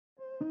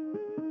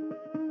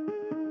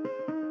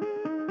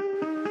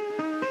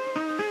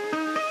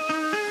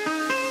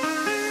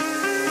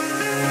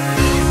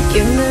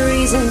Give me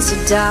reasons to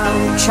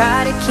doubt,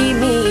 try to keep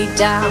me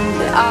down,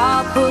 but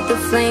I'll put the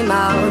flame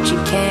out, you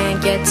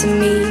can't get to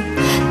me.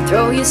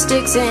 Throw your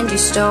sticks and your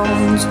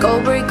stones,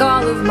 go break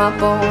all of my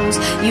bones.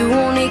 You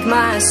won't ache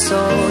my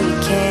soul, you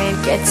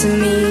can't get to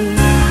me.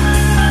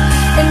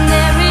 And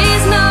there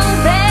is no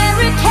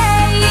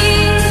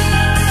barricade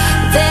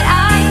that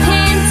I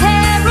can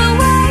tear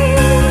away.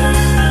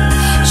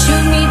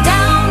 Shoot me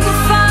down to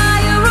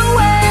fire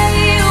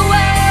away,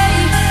 away.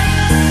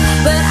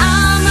 But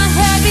I'm a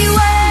heavyweight,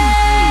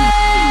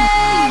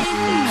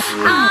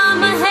 I'm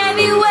a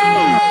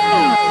heavyweight,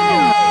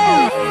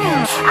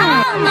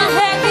 I'm a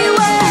heavyweight.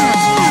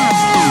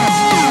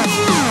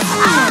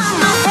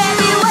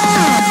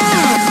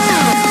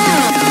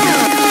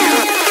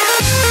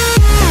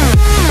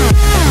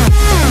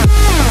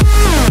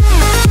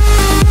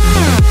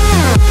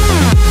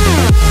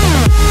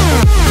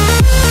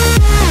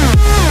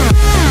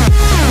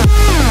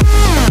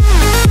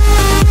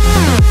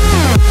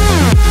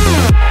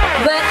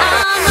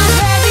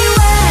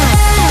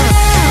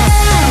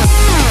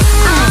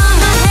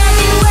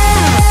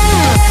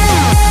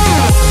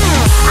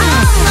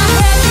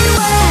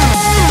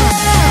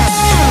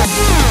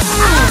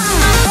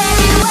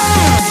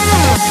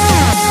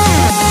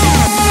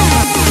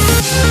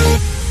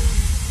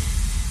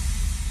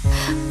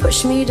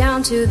 Push me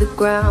down to the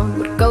ground,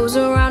 what goes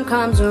around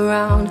comes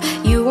around.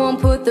 You won't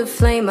put the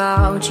flame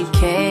out, you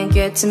can't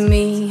get to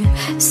me.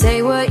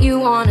 Say what you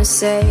wanna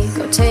say,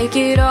 go take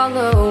it all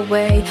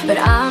away, but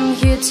I'm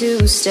here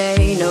to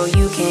stay, no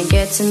you can't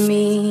get to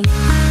me.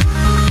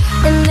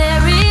 And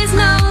there is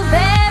no